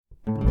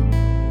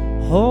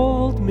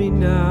Hold me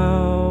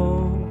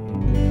now,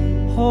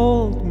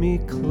 hold me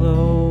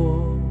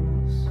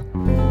close.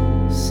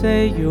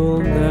 Say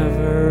you'll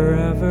never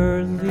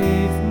ever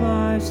leave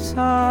my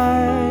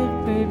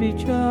side, baby,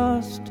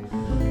 just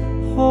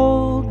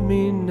hold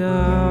me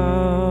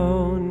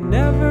now.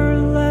 Never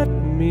let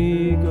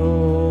me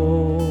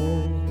go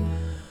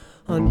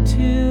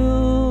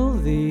until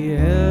the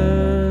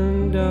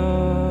end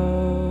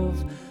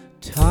of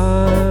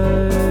time.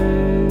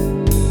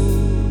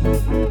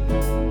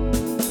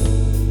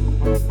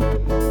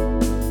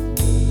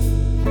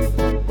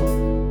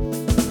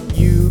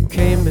 You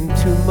came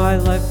into my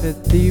life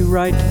at the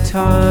right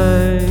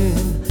time.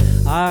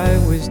 I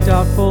was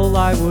doubtful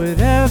I would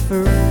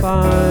ever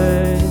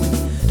find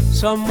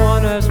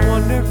someone as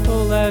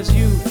wonderful as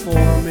you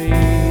for me.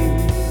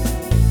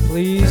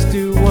 Please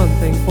do one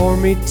thing for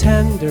me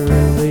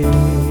tenderly.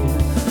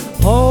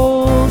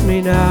 Hold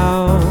me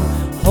now,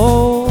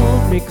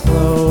 hold me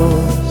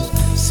close.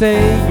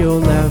 Say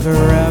you'll never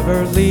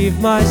ever leave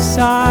my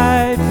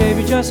side,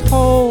 baby, just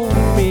hold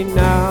me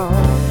now.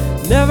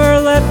 Never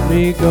let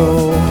me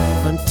go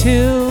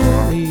until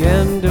the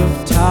end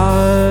of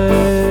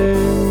time.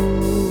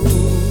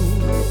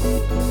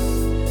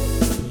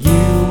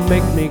 You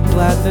make me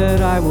glad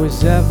that I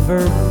was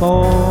ever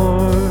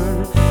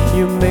born.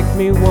 You make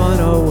me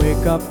wanna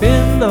wake up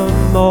in the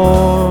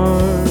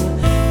morn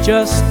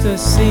just to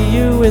see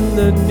you in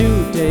the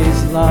new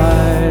day's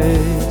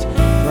light.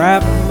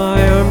 Wrap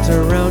my arms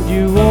around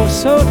you oh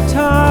so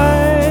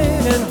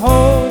tight and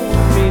hold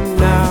me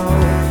now,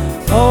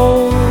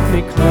 hold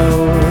me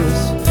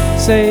close.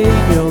 Say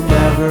you'll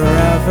never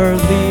ever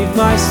leave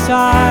my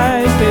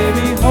side,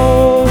 baby,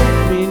 hold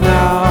me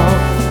now.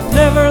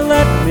 Never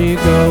let me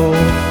go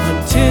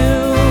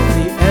until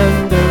the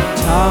end of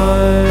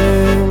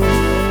time.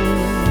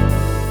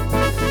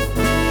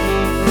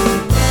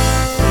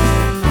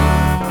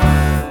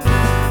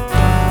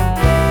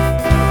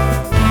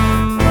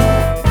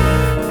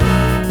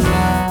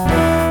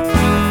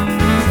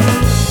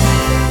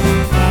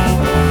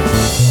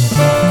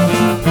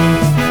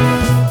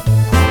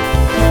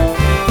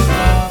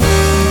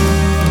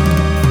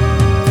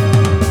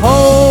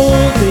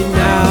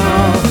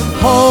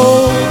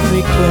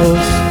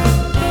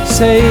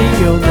 Say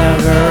you'll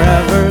never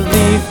ever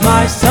leave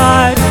my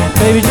side,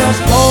 baby,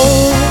 just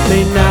hold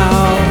me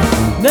now.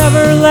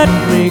 Never let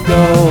me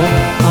go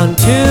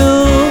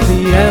until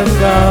the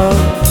end of,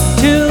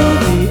 till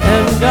the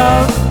end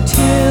of,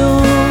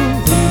 till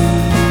the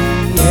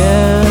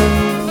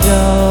end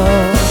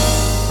of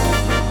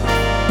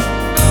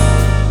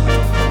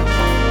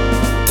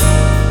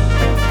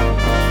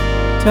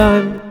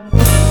time.